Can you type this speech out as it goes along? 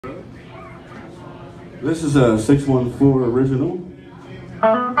This is a 614 original.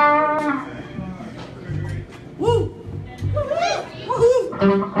 Woo!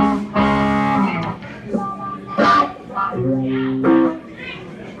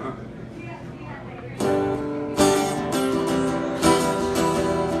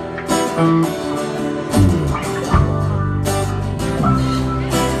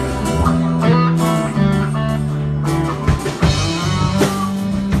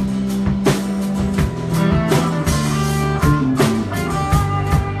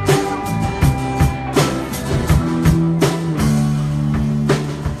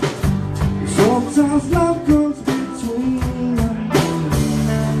 Sometimes love comes between us.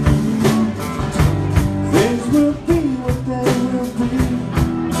 Things will be what they will be.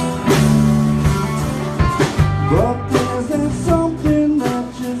 But there's that something that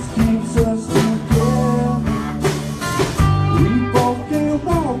just keeps us together. We both can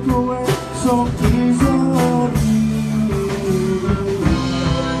walk away so easily.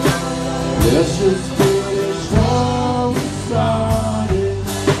 Let's just finish what we started.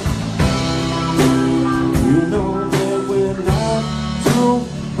 You know that we're not too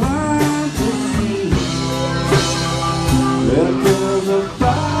blind to see that there's a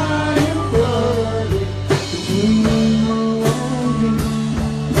fire burning between you and me.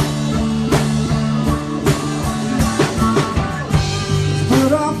 Let's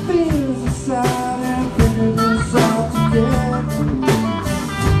put our fears aside and figure this out together.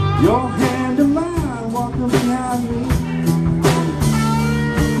 Your hand in mine, walking behind me.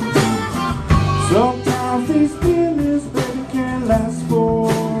 Sometimes these feelings, baby, can't last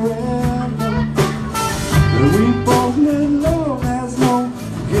forever. And we both know there's no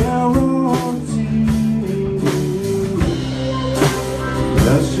guarantee.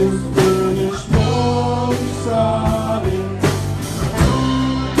 Let's just finish what we started.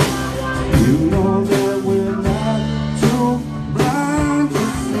 You know that we're not too blind to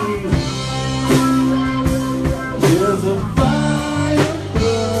see. There's a fire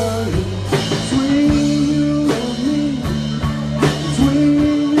burning between you and me, between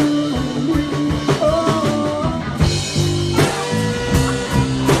you and me. Oh.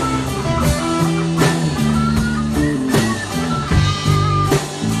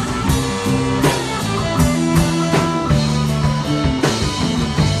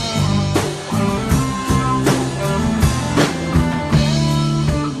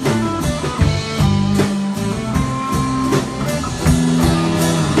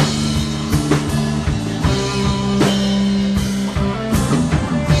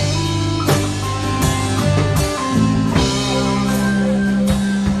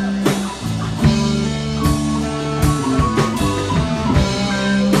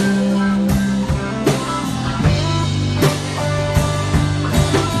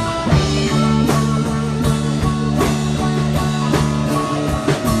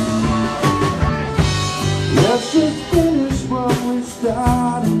 Let's just finish what we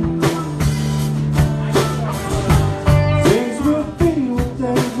started. Things will be what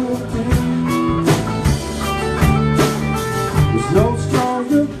they will be. There's no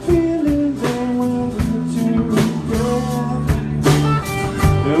stronger feeling than when we're together.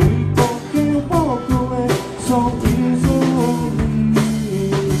 And we both can walk away so easily.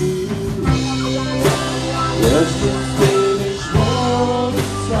 Let's just